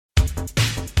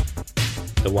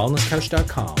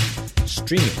TheWellnessCouch.com,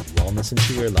 streaming wellness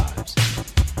into your lives.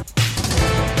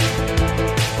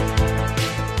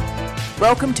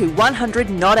 Welcome to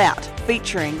 100 Not Out,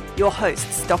 featuring your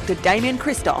hosts Dr. Damien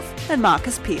Christoph and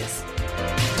Marcus Pearce.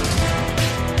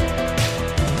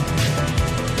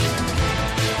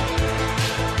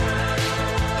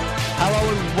 Hello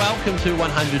and welcome to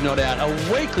 100 Not Out, a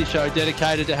weekly show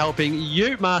dedicated to helping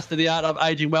you master the art of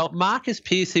aging well. Marcus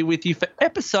Pearce here with you for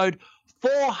episode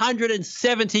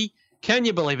 470. Can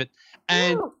you believe it?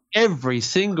 And every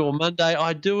single Monday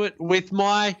I do it with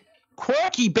my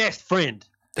quirky best friend.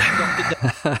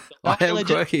 I am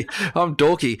quirky. I'm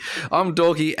dorky. I'm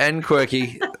dorky and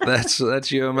quirky. That's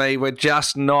you and me. We're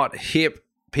just not hip,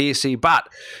 Piercy, but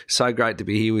so great to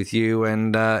be here with you,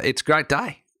 and it's a great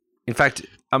day. In fact,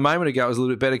 a moment ago it was a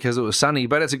little bit better because it was sunny,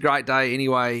 but it's a great day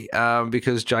anyway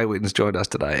because Jay Whitten's joined us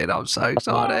today, and I'm so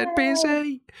excited,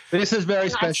 Piercy. This is very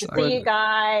special. Nice to see you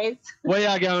guys. We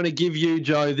are going to give you,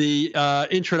 Joe, the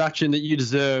introduction that you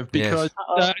deserve because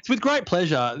it's with great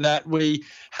pleasure that we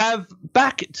have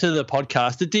back to the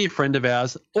podcast a dear friend of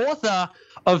ours, author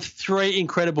of 3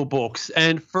 incredible books.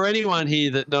 And for anyone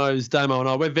here that knows Damo and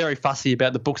I, we're very fussy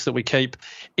about the books that we keep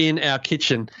in our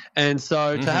kitchen. And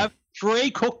so to have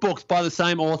 3 cookbooks by the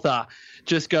same author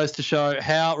just goes to show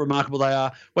how remarkable they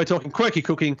are. We're talking quirky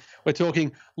cooking. We're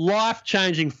talking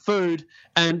life-changing food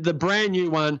and the brand new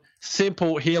one,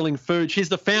 Simple Healing Food. She's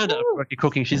the founder of Quirky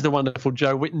Cooking. She's the wonderful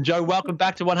Jo Whitten. Jo, welcome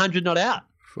back to 100 Not Out.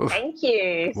 Thank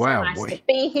you. Wow, so nice to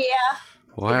be here.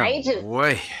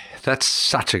 Wow, that's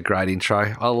such a great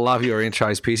intro. I love your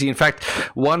intros, Piercy. In fact,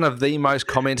 one of the most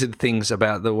commented things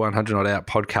about the 100 Not Out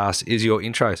podcast is your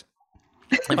intros.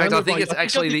 In fact, I think it's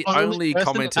actually the only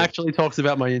commented. Actually talks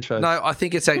about my intros. No, I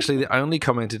think it's actually the only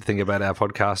commented thing about our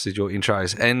podcast is your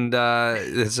intros, and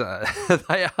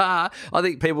they are. I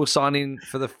think people sign in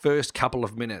for the first couple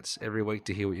of minutes every week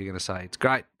to hear what you're going to say. It's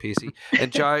great, Piercy.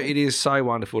 And Jo, it is so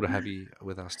wonderful to have you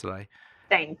with us today.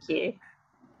 Thank you.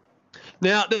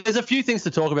 Now, there's a few things to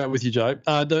talk about with you, Jo.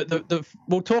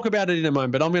 We'll talk about it in a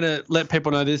moment, but I'm going to let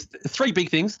people know there's 3 big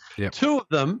things. Yep. 2 of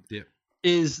them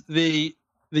is the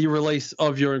release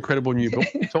of your incredible new book.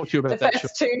 Talk to you about that.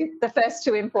 The first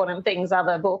two important things are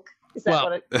the book. Is that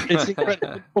what it's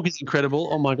incredible. The book is incredible.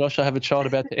 Oh my gosh, I have a child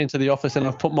about to enter the office and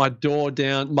I've put my door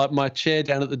down, my chair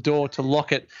down at the door to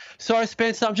lock it. Sorry,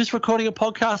 Spencer, I'm just recording a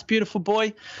podcast, beautiful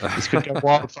boy. This could go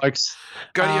wild, folks.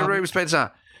 Go to your room,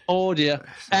 Spencer. Oh, dear.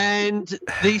 And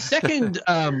the second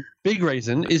big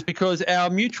reason is because our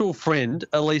mutual friend,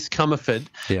 Elise Comerford,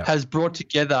 has brought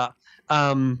together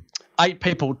 8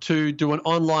 people to do an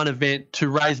online event to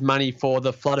raise money for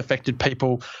the flood-affected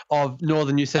people of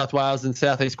northern New South Wales and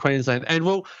southeast Queensland. And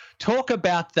we'll talk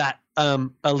about that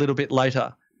a little bit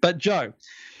later. But, Jo,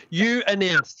 you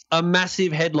announced a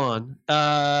massive headline,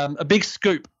 a big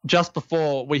scoop just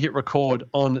before we hit record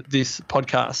on this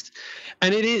podcast.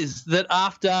 And it is that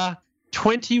after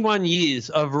 21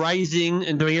 years of raising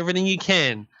and doing everything you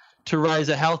can to raise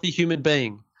a healthy human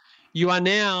being, you are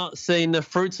now seeing the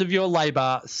fruits of your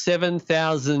labour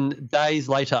 7,000 days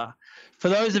later. For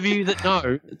those of you that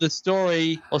know the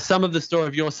story or some of the story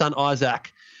of your son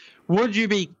Isaac, would you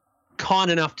be kind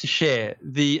enough to share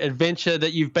the adventure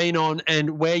that you've been on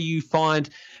and where you find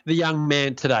the young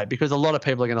man today? Because a lot of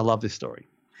people are going to love this story.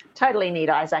 Totally need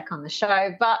Isaac on the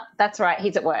show, but that's right,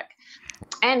 he's at work.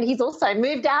 And he's also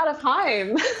moved out of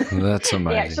home. That's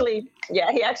amazing.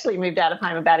 He actually moved out of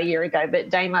home about a year ago, but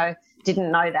Damo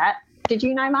didn't know that. Did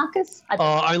you know, Marcus?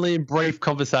 Only in brief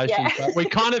conversations. Yeah. We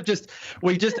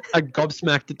just are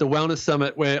gobsmacked at the Wellness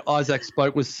Summit where Isaac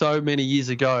spoke was so many years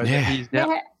ago that he's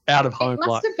now out of home. It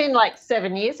must have been like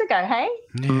 7 years ago, hey?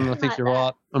 I think you're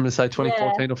right. I'm going to say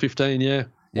 2014 or 15,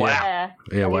 Wow.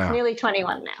 Yeah, wow. He's nearly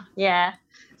 21 now. Yeah.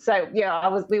 So,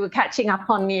 we were catching up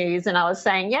on news and I was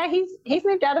saying, he's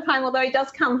moved out of home, although he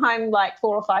does come home like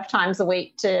 4 or 5 times a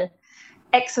week to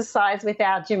exercise with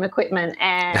our gym equipment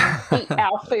and eat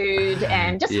our food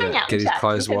and just hang out and get chat. His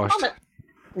clothes washed.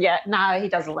 No, he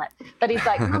does all that. But he's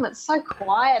like, Mum, it's so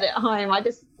quiet at home. I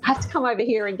just have to come over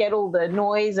here and get all the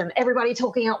noise and everybody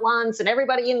talking at once and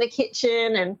everybody in the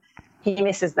kitchen, and he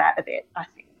misses that a bit, I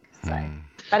think. So,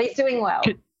 but he's doing well.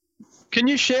 Can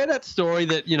you share that story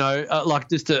that, like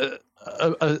just a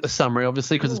summary,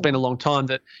 obviously, because it's been a long time,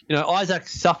 that, Isaac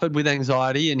suffered with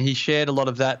anxiety and he shared a lot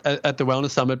of that at the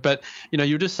Wellness Summit. But, you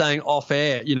were just saying off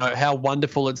air, how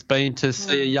wonderful it's been to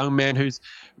see a young man who's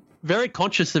very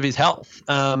conscious of his health,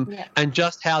 and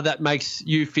just how that makes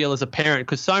you feel as a parent.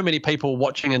 Because so many people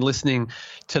watching and listening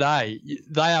today,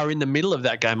 they are in the middle of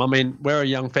that game. I mean, we're a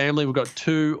young family. We've got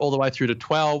 2 all the way through to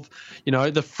 12. You know,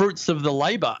 the fruits of the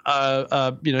labour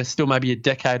are still maybe a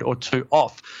decade or 2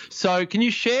 off. So can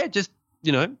you share just,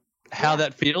 how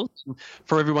that feels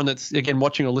for everyone that's, again,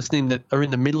 watching or listening that are in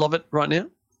the middle of it right now?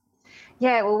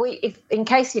 Yeah, well, in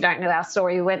case you don't know our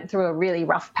story, we went through a really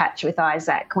rough patch with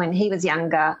Isaac when he was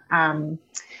younger.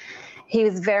 He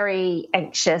was very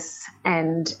anxious,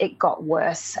 and it got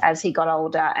worse as he got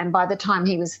older. And by the time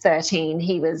he was 13,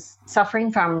 he was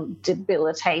suffering from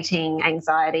debilitating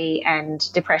anxiety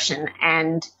and depression,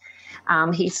 and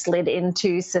he slid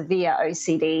into severe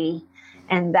OCD,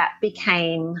 and that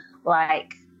became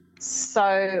like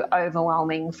so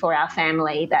overwhelming for our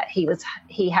family that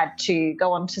he had to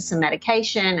go on to some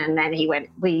medication, and then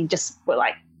we just were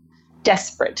like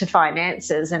desperate to find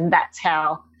answers. And that's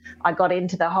how I got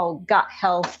into the whole gut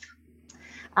health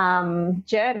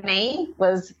journey,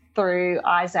 was through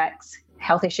Isaac's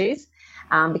health issues,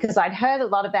 because I'd heard a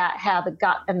lot about how the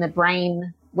gut and the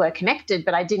brain were connected,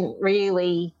 but I didn't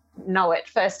really know it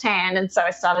firsthand. And so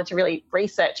I started to really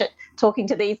research it, talking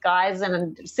to these guys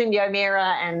and Cindy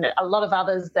O'Meara and a lot of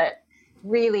others that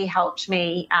really helped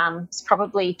me. It's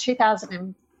probably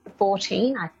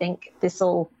 2014, I think this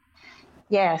all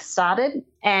started.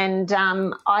 And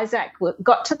Isaac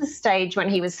got to the stage when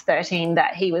he was 13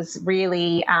 that he was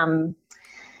really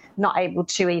not able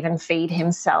to even feed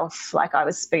himself. Like, I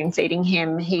was spoon feeding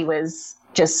him. He was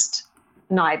just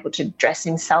not able to dress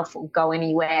himself or go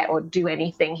anywhere or do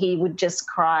anything. He would just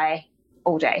cry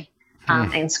all day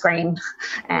and scream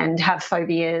and have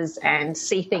phobias and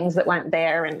see things that weren't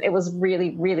there. And it was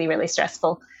really, really, really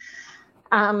stressful.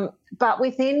 But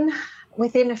within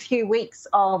a few weeks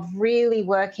of really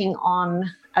working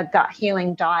on a gut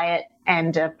healing diet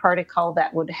and a protocol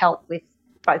that would help with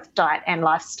both diet and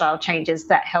lifestyle changes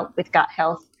that help with gut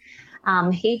health,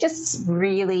 he just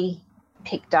really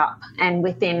picked up. And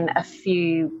within a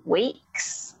few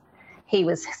weeks, he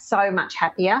was so much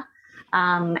happier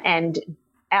and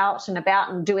out and about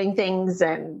and doing things.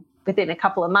 And within a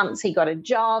couple of months, he got a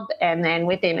job. And then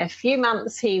within a few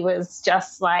months, he was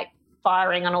just like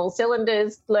firing on all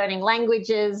cylinders, learning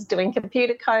languages, doing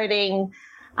computer coding,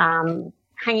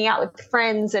 hanging out with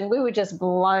friends. And we were just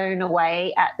blown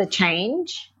away at the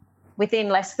change. Within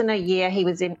less than a year, he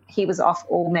was off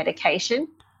all medication.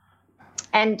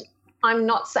 And I'm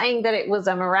not saying that it was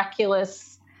a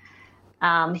miraculous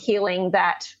healing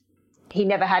that he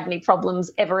never had any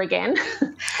problems ever again.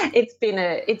 It's been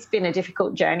a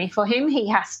difficult journey for him. He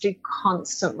has to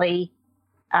constantly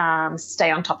stay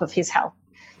on top of his health.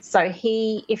 So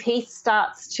if he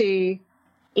starts to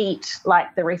eat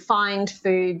like the refined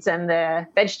foods and the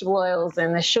vegetable oils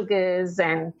and the sugars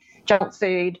and junk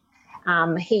food,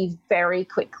 he very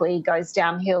quickly goes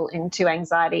downhill into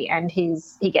anxiety, and he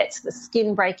gets the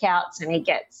skin breakouts, and he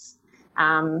gets,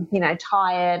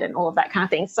 tired and all of that kind of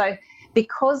thing. So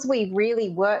because we really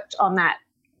worked on that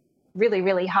really,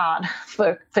 really hard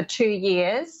for 2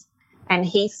 years, and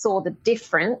he saw the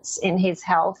difference in his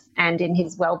health and in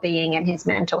his well-being and his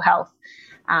mental health,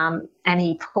 and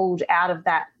he pulled out of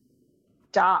that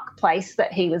dark place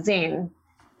that he was in,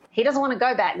 he doesn't want to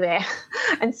go back there.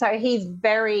 And so he's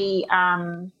very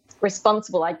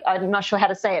responsible. I'm not sure how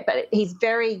to say it, but he's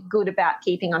very good about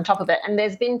keeping on top of it. And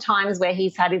there's been times where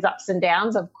he's had his ups and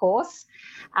downs, of course,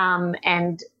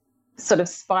 and sort of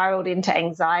spiraled into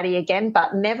anxiety again,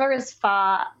 but never as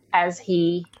far as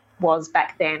he was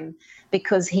back then,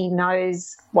 because he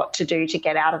knows what to do to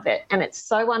get out of it. And it's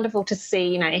so wonderful to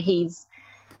see, he's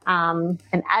an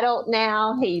adult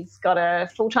now. He's got a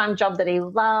full-time job that he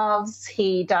loves.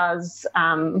 He does,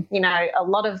 a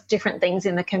lot of different things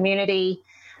in the community.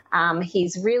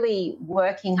 He's really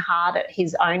working hard at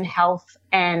his own health,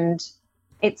 and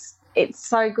it's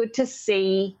so good to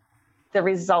see the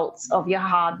results of your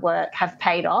hard work have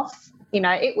paid off.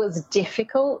 It was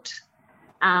difficult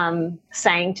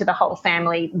saying to the whole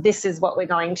family, this is what we're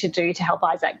going to do to help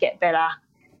Isaac get better.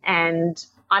 And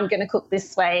I'm going to cook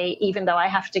this way, even though I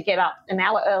have to get up an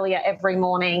hour earlier every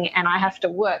morning and I have to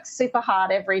work super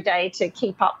hard every day to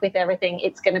keep up with everything.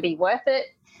 It's going to be worth it.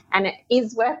 And it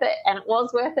is worth it. And it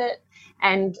was worth it.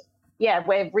 And yeah,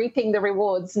 we're reaping the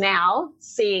rewards now,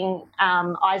 seeing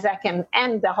Isaac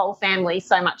and the whole family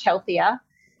so much healthier.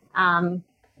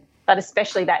 But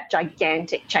especially that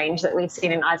gigantic change that we've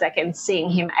seen in Isaac, and seeing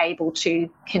him able to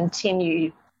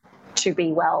continue to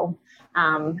be well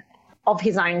of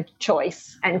his own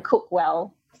choice and cook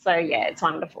well. So, yeah, it's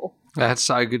wonderful. That's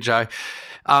so good, Jo.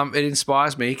 It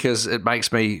inspires me because it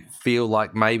makes me feel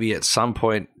like maybe at some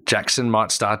point Jackson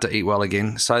might start to eat well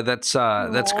again. So that's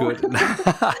good.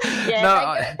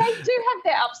 Yeah, they do have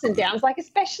their ups and downs. Like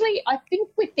especially, I think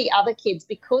with the other kids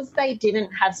because they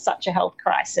didn't have such a health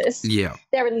crisis. Yeah,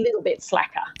 they're a little bit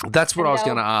slacker. That's what I was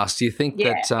going to ask. Do you think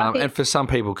that? And for some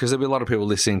people, because there'll be a lot of people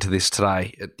listening to this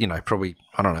today. Probably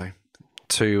I don't know.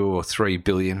 2 or 3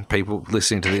 billion people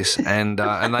listening to this, and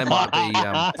they might be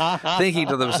thinking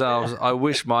to themselves, "I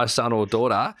wish my son or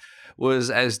daughter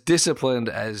was as disciplined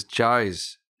as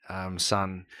Joe's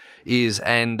son is,"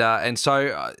 and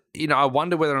so I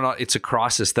wonder whether or not it's a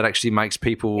crisis that actually makes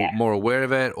people more aware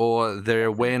of it, or their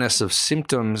awareness of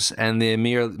symptoms and the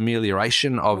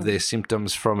amelioration of their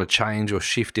symptoms from a change or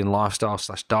shift in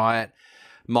lifestyle/diet.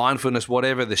 Mindfulness,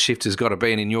 whatever the shift has got to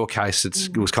be, and in your case,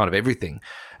 it was kind of everything.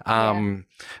 I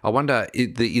wonder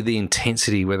the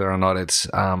intensity, whether or not it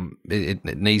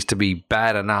needs to be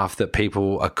bad enough that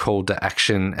people are called to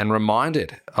action and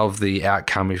reminded of the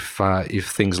outcome if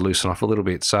things loosen off a little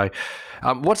bit. So,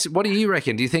 what do you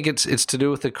reckon? Do you think it's to do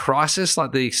with the crisis,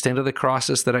 like the extent of the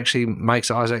crisis, that actually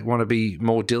makes Isaac want to be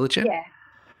more diligent? Yeah,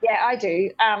 I do,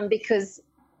 because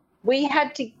we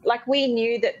had to, we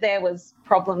knew that there was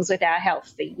problems with our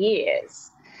health for years,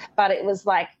 but it was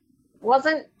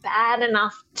wasn't bad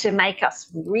enough to make us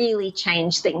really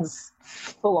change things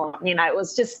full on. It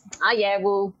was just,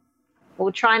 we'll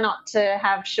try not to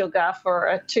have sugar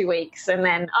for 2 weeks and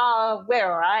then,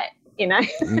 we're all right,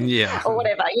 yeah, or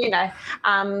whatever,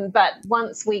 But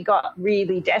once we got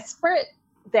really desperate,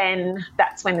 then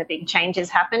that's when the big changes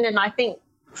happened. And I think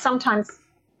sometimes,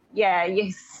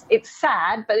 it's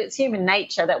sad, but it's human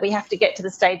nature that we have to get to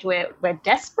the stage where we're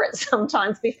desperate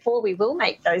sometimes before we will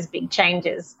make those big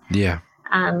changes. Yeah.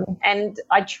 And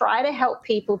I try to help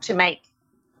people to make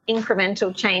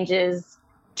incremental changes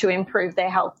to improve their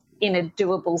health in a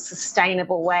doable,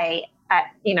 sustainable way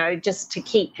just to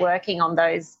keep working on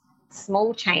those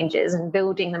small changes and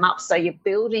building them up. So you're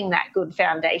building that good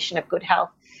foundation of good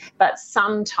health. But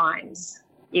sometimes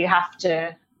you have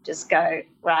to just go,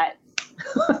 right,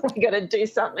 we've got to do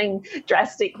something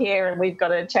drastic here and we've got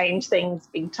to change things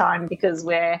big time because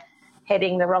we're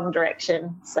heading the wrong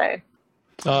direction. So,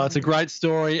 it's a great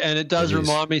story, and it does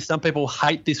remind me, some people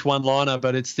hate this one-liner,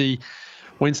 but it's the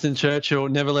Winston Churchill,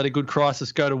 never let a good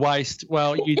crisis go to waste.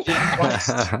 Well, you did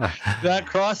waste that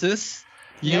crisis.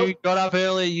 You got up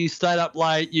early, you stayed up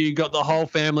late, you got the whole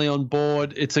family on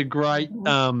board. It's a great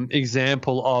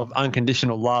example of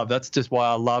unconditional love. That's just why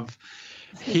I love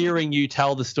hearing you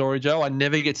tell the story, Joe. I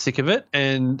never get sick of it.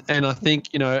 And I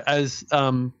think, as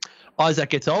Isaac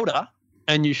gets older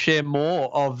and you share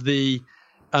more of the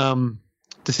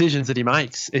decisions that he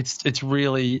makes, it's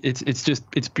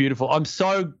beautiful. I'm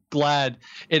so glad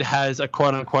it has a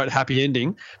quote unquote happy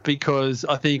ending, because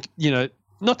I think,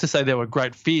 not to say there were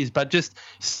great fears, but just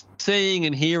seeing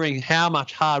and hearing how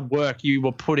much hard work you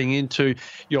were putting into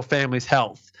your family's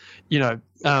health,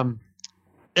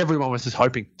 everyone was just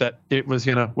hoping that it was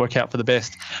going to work out for the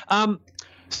best.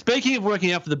 Speaking of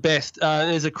working out for the best,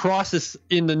 there's a crisis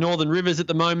in the Northern Rivers at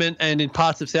the moment and in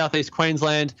parts of southeast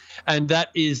Queensland, and that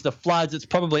is the floods. It's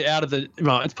probably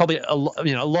it's probably a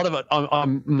lot of it,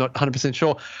 I'm not 100%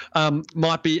 sure,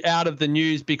 might be out of the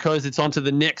news because it's onto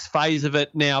the next phase of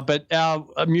it now. But our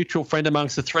mutual friend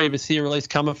amongst the three of us here, Elise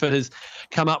Comerford, has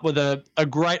come up with a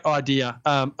great idea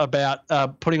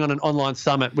about putting on an online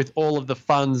summit with all of the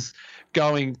funds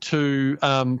going to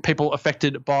people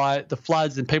affected by the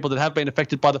floods, and people that have been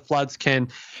affected by the floods can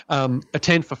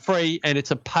attend for free, and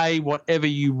it's a pay whatever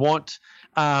you want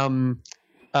event.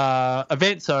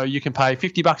 So you can pay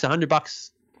 $50,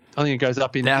 $100. I think it goes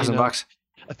up in $1,000.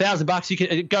 $1,000.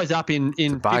 It goes up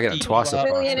in bargain at twice the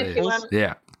price. Billion if you want.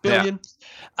 Yeah, billion.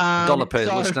 Dollar per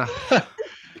listener.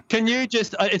 Can you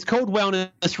just, it's called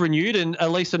Wellness Renewed, and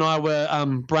Elise and I were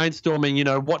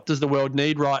brainstorming, what does the world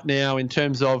need right now in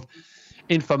terms of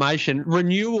information.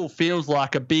 Renewal feels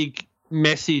like a big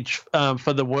message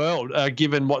for the world,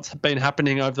 given what's been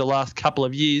happening over the last couple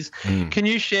of years. Can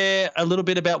you share a little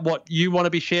bit about what you want to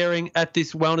be sharing at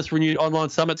this Wellness Renewed online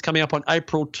summit? It's coming up on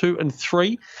April 2 and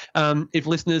 3. If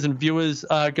listeners and viewers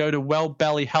go to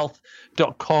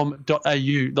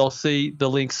wellballyhealth.com.au, they'll see the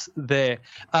links there.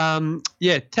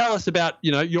 Tell us about,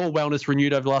 your Wellness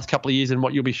Renewed over the last couple of years and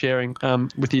what you'll be sharing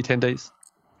with the attendees.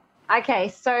 Okay,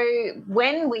 so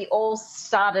when we all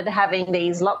started having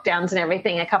these lockdowns and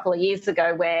everything a couple of years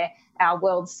ago, where our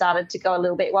world started to go a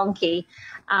little bit wonky,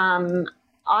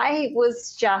 I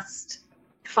was just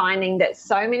finding that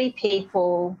so many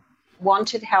people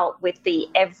wanted help with the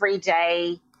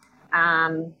everyday,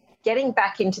 getting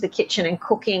back into the kitchen and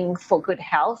cooking for good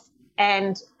health,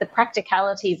 and the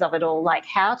practicalities of it all, like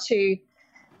how to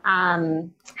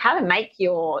how to make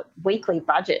your weekly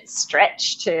budget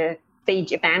stretch to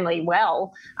feed your family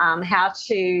well, how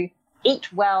to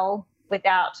eat well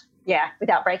without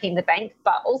breaking the bank,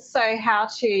 but also how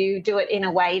to do it in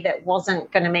a way that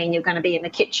wasn't going to mean you're going to be in the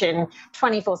kitchen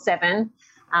 24/7.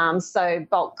 So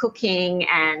bulk cooking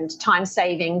and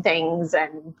time-saving things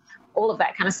and all of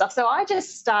that kind of stuff. So I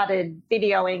just started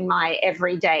videoing my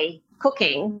everyday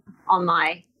cooking on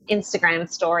my Instagram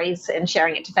stories and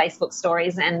sharing it to Facebook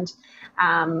stories, and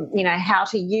how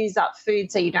to use up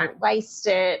food so you don't waste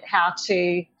it, how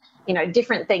to,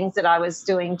 different things that I was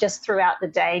doing just throughout the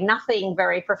day. Nothing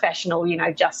very professional,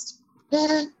 just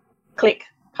click,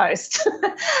 post.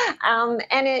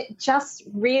 And it just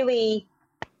really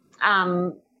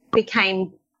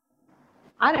became,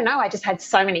 I don't know, I just had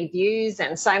so many views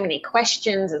and so many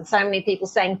questions and so many people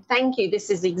saying, thank you, this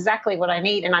is exactly what I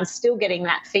need. And I'm still getting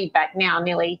that feedback now,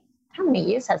 nearly, how many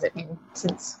years has it been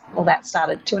since all that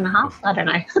started? 2.5? I don't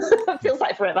know. It feels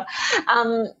like forever.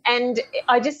 And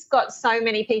I just got so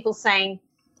many people saying,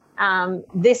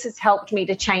 this has helped me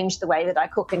to change the way that I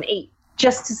cook and eat,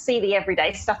 just to see the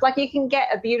everyday stuff. Like, you can get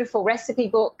a beautiful recipe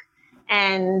book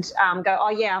and go, oh,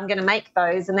 yeah, I'm going to make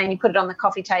those, and then you put it on the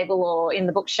coffee table or in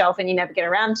the bookshelf and you never get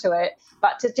around to it.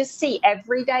 But to just see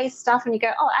everyday stuff and you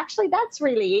go, oh, actually, that's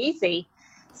really easy.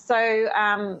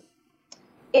 So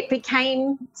it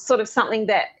became sort of something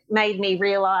that made me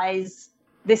realise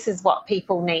this is what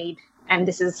people need and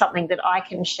this is something that I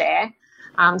can share.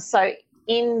 So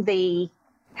in the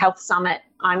Health Summit,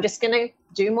 I'm just going to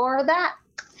do more of that.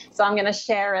 So I'm going to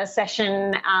share a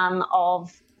session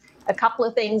of a couple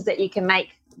of things that you can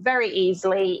make very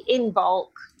easily in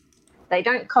bulk. They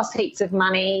don't cost heaps of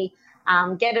money.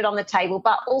 Get it on the table,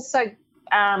 but also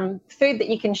food that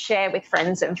you can share with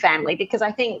friends and family, because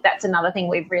I think that's another thing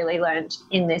we've really learned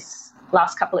in this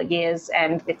last couple of years,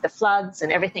 and with the floods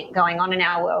and everything going on in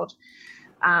our world,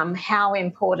 how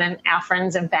important our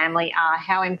friends and family are,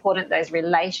 how important those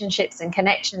relationships and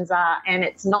connections are. And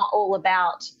it's not all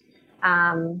about,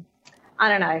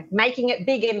 making it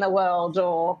big in the world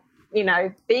or,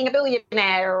 being a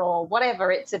billionaire or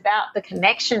whatever. It's about the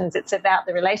connections. It's about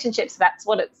the relationships. That's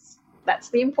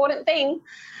the important thing.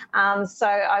 So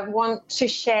I want to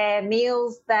share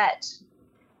meals that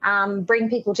bring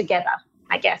people together,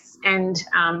 I guess, and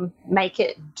make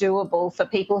it doable for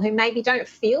people who maybe don't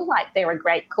feel like they're a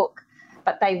great cook,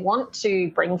 but they want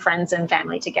to bring friends and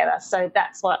family together. So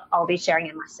that's what I'll be sharing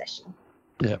in my session.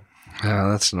 Yeah.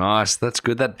 Oh, that's nice. That's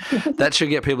good. That should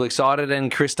get people excited. And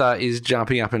Krista is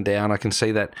jumping up and down. I can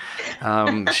see that.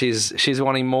 She's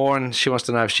wanting more, and she wants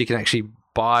to know if she can actually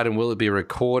buy it and will it be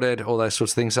recorded, all those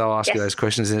sorts of things. So I'll ask you those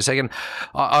questions in a second.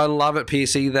 I love it,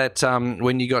 Piercy, that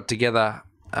when you got together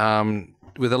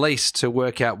with Elise to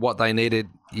work out what they needed,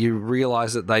 you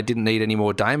realised that they didn't need any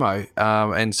more Damo,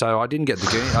 and so I didn't get the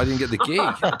gig. I didn't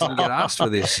get asked for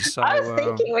this. So I was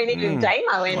thinking we needed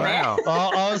Damo in there.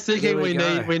 I was thinking we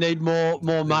need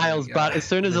more males, but as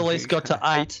soon as Elise got to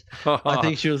 8, I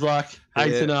think she was like,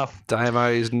 8's enough.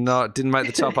 Damo didn't make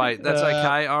the top 8. That's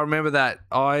okay. I remember that.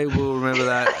 I will remember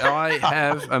that. I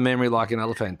have a memory like an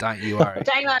elephant. Don't you worry.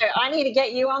 Damo, I need to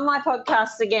get you on my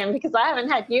podcast again, because I haven't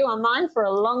had you on mine for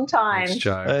a long time. Thanks,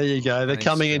 Joe. There you go. They're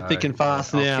coming in thick and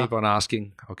fast now. I'll keep on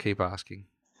asking. I'll keep asking.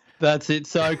 That's it.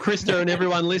 So, Krista and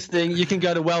everyone listening, you can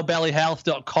go to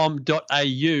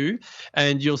wellbellyhealth.com.au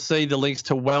and you'll see the links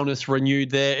to Wellness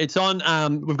Renewed there. It's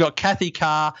on, we've got Kathy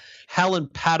Carr, Helen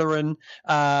Patteran,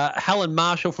 Helen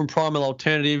Marshall from Primal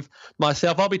Alternative,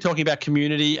 myself. I'll be talking about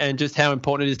community and just how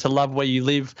important it is to love where you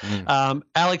live.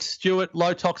 Alex Stewart,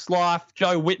 Low Tox Life,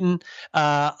 Joe Witten,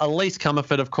 Elise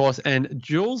Comerford, of course, and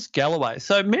Jules Galloway.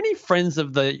 So many friends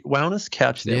of the Wellness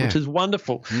Couch there, which is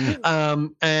wonderful.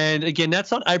 And again,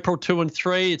 that's on April 2 and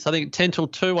 3. It's, I think, 10 till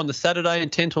 2 on the Saturday and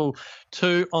 10 till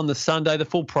 2 on the Sunday. The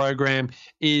full program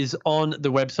is on the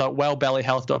website,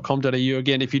 wellbellyhealth.com.au.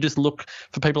 Again, if you just look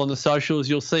for people on the socials,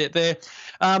 you'll see it there.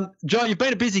 Jo, you've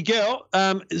been a busy girl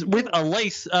with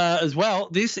Elise as well.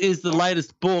 This is the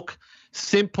latest book,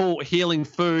 Simple Healing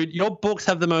Food. Your books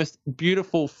have the most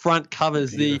beautiful front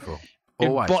covers. Beautiful.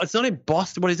 It's not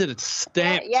embossed. What is it? It's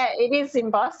stamped. Yeah, it is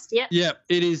embossed. Yeah. Yeah,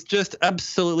 it is just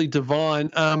absolutely divine.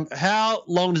 How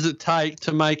long does it take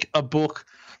to make a book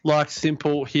like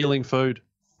Simple Healing Food?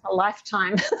 A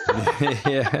lifetime.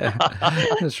 Yeah,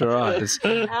 that's right. It's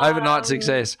overnight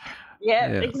success. Yeah,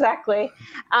 exactly.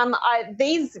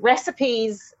 These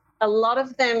recipes, a lot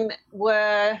of them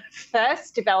were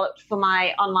first developed for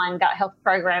my online gut health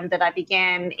program that I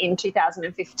began in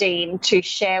 2015 to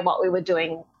share what we were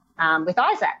doing with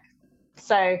Isaac.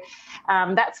 So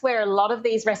that's where a lot of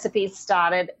these recipes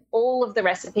started. All of the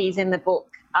recipes in the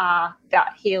book are gut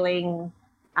healing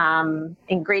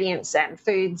ingredients and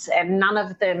foods, and none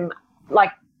of them,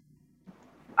 like,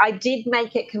 I did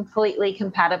make it completely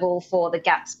compatible for the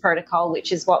GAPS protocol,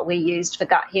 which is what we used for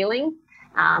gut healing,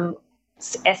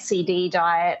 SCD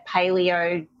diet,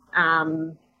 paleo,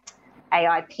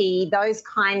 AIP, those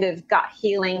kind of gut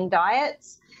healing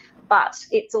diets. But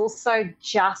it's also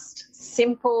just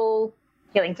simple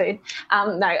healing food.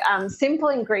 Simple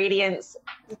ingredients,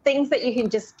 things that you can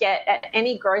just get at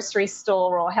any grocery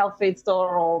store or health food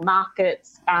store or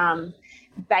markets,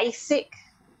 basic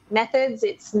methods.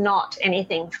 It's not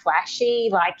anything flashy.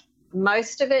 Like,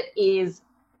 most of it is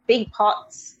big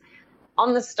pots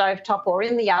on the stovetop or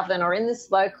in the oven or in the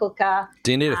slow cooker.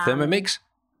 Do you need a Thermomix?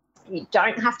 You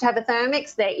don't have to have a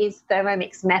Thermomix. There is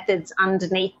Thermomix methods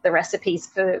underneath the recipes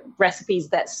for recipes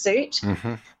that suit.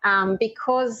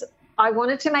 Because I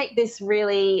wanted to make this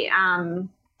really,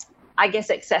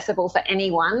 accessible for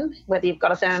anyone, whether you've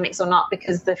got a Thermomix or not,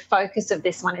 because the focus of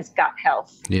this one is gut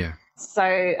health. Yeah.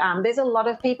 So there's a lot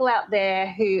of people out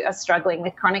there who are struggling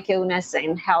with chronic illness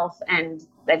and health, and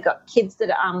they've got kids that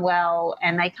are unwell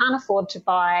and they can't afford to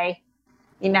buy,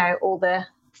 all the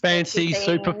fancy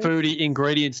superfoody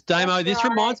ingredients. Damo, this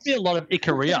reminds me a lot of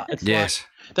Ikaria. It's like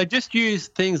they just use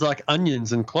things like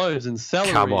onions and cloves and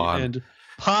celery and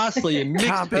parsley and mixed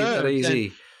Can't be that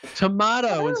easy.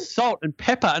 Tomato and salt and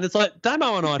pepper. And it's like,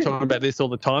 Damo and I are talking about this all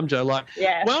the time, Joe. Like,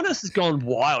 wellness has gone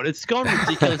wild. It's gone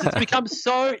ridiculous. It's become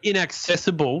so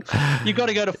inaccessible. You've got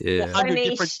to go to 400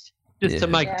 different just to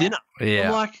make dinner. Yeah.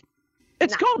 I'm like,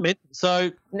 it's gone mental.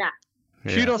 So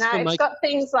kudos for making. It's got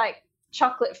things like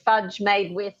chocolate fudge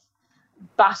made with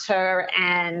butter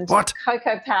and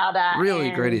cocoa powder, real and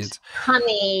ingredients,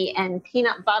 honey and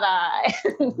peanut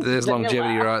butter. There's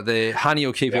longevity right there. Honey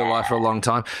will keep you alive for a long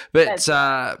time. But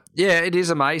it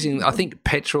is amazing. I think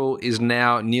petrol is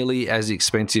now nearly as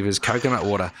expensive as coconut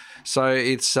water. So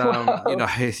it's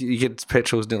you get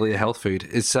petrol is nearly a health food.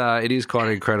 It is quite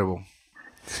incredible.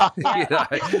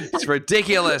 It's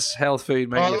ridiculous health food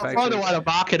manufacturing. Find a way to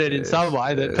market it in some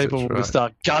way that people will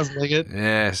start guzzling it.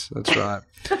 Yes, that's right.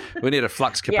 We need a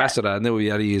flux capacitor, and then we'll be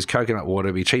able to use coconut water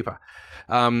to be cheaper.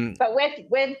 But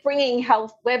we're bringing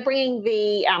health. We're bringing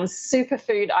the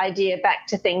superfood idea back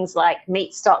to things like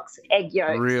meat stocks, egg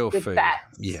yolks, real good food,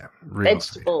 fats,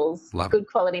 vegetables, good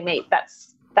quality meat.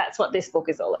 That's what this book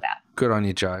is all about. Good on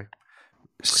you, Joe.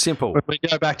 Simple. When we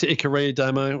go back to Ikaria,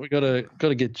 Damo, we got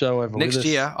to get Joe over next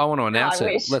year. I want to announce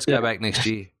it. Let's go back next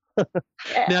year.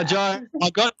 Now, Joe,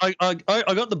 I got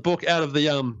the book out of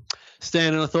the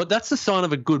stand, and I thought that's the sign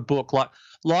of a good book. Like,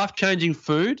 life-changing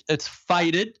food. It's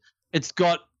faded. It's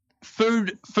got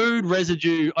food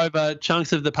residue over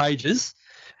chunks of the pages,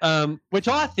 which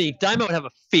I think Damo would have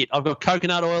a fit. I've got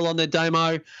coconut oil on there,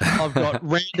 Damo. I've got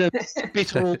random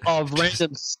spittle of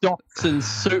random stocks and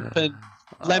soup and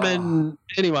lemon.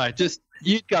 Anyway, just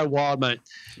you'd go wild, mate.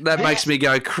 That makes me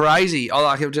go crazy.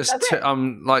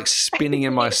 I'm like spinning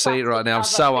in my seat right now. I'm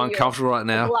so uncomfortable right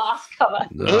now. Glass cover.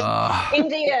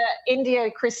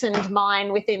 India christened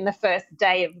mine within the first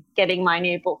day of getting my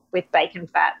new book with bacon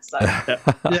fat. So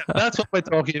that's what we're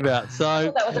talking about.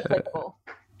 So that was applicable.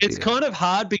 It's kind of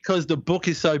hard because the book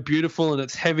is so beautiful and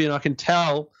it's heavy, and I can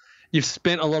tell you've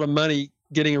spent a lot of money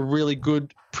getting a really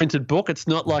good printed book. It's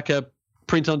not like a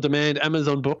print-on-demand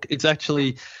Amazon book. It's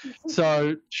actually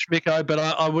so schmicko, but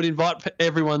I would invite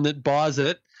everyone that buys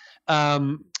it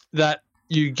that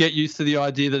you get used to the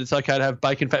idea that it's okay to have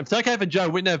bacon fat. It's okay for Joe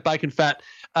Whitten to have bacon fat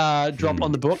drop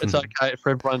on the book. It's okay for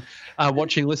everyone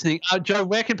watching, listening. Joe,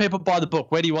 where can people buy the book?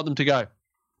 Where do you want them to go?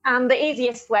 The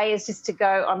easiest way is just to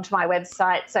go onto my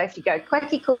website. So if you go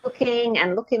Quirky Cooking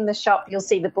and look in the shop, you'll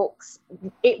see the books.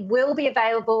 It will be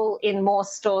available in more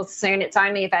stores soon. It's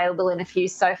only available in a few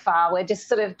so far. We're just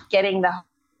sort of getting the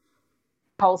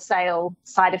wholesale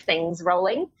side of things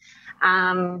rolling.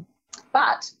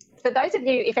 But for those of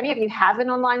you, if any of you have an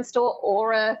online store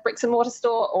or a bricks and mortar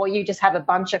store, or you just have a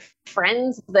bunch of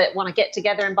friends that want to get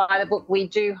together and buy the book, we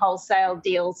do wholesale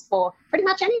deals for pretty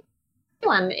much anyone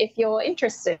if you're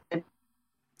interested.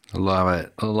 I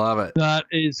love it. That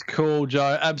is cool,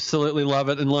 Joe. Absolutely love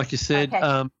it. And like you said,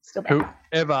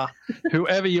 whoever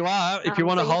you are, if you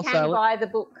want to wholesale it, you can buy the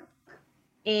book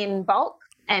in bulk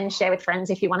and share with friends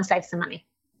if you want to save some money.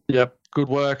 Yep. Good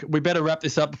work. We better wrap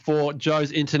this up before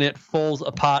Joe's internet falls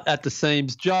apart at the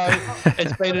seams. Joe,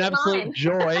 it's been an absolute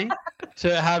joy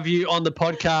to have you on the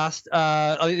podcast.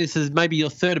 I think this is maybe your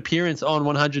third appearance on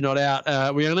 100 Not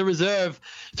Out. We only reserve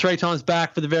 3 times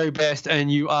back for the very best,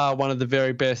 and you are one of the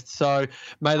very best. So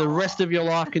may the rest of your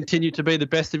life continue to be the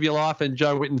best of your life. And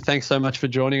Joe Whitten, thanks so much for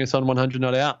joining us on 100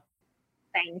 Not Out.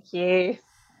 Thank you.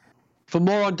 For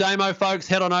more on Damo, folks,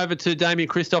 head on over to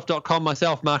DamienChristoff.com,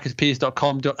 myself,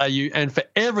 MarcusPearce.com.au, and for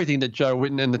everything that Joe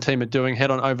Whitten and the team are doing,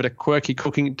 head on over to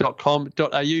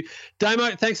QuirkyCooking.com.au.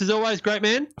 Damo, thanks as always. Great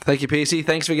man. Thank you, Piercy.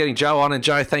 Thanks for getting Joe on. And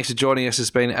Joe, thanks for joining us.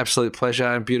 It's been an absolute pleasure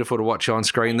and beautiful to watch you on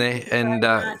screen there. And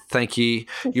thank you.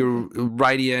 You're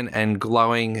radiant and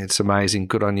glowing. It's amazing.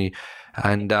 Good on you.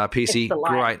 And Piercy,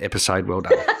 great episode. Well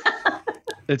done.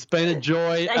 It's been a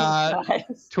joy.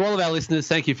 To all of our listeners,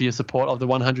 thank you for your support of the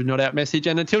 100 Not Out message.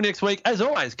 And until next week, as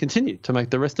always, continue to make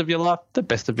the rest of your life the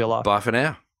best of your life. Bye for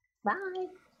now. Bye.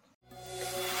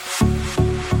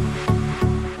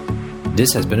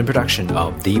 This has been a production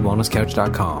of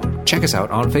TheWellnessCouch.com. Check us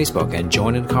out on Facebook and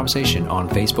join in the conversation on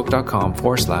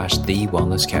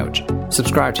Facebook.com/TheWellnessCouch.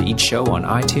 Subscribe to each show on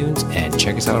iTunes and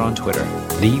check us out on Twitter.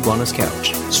 The Wellness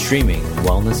Couch, streaming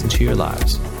wellness into your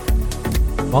lives.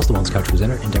 Whilst the Wellness Couch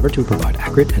presenter endeavor to provide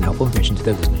accurate and helpful information to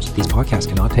their listeners, these podcasts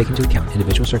cannot take into account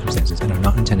individual circumstances and are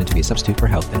not intended to be a substitute for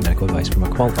health and medical advice from a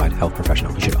qualified health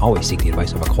professional. You should always seek the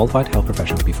advice of a qualified health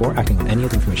professional before acting on any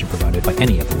of the information provided by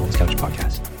any of the Wellness Couch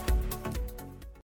podcasts.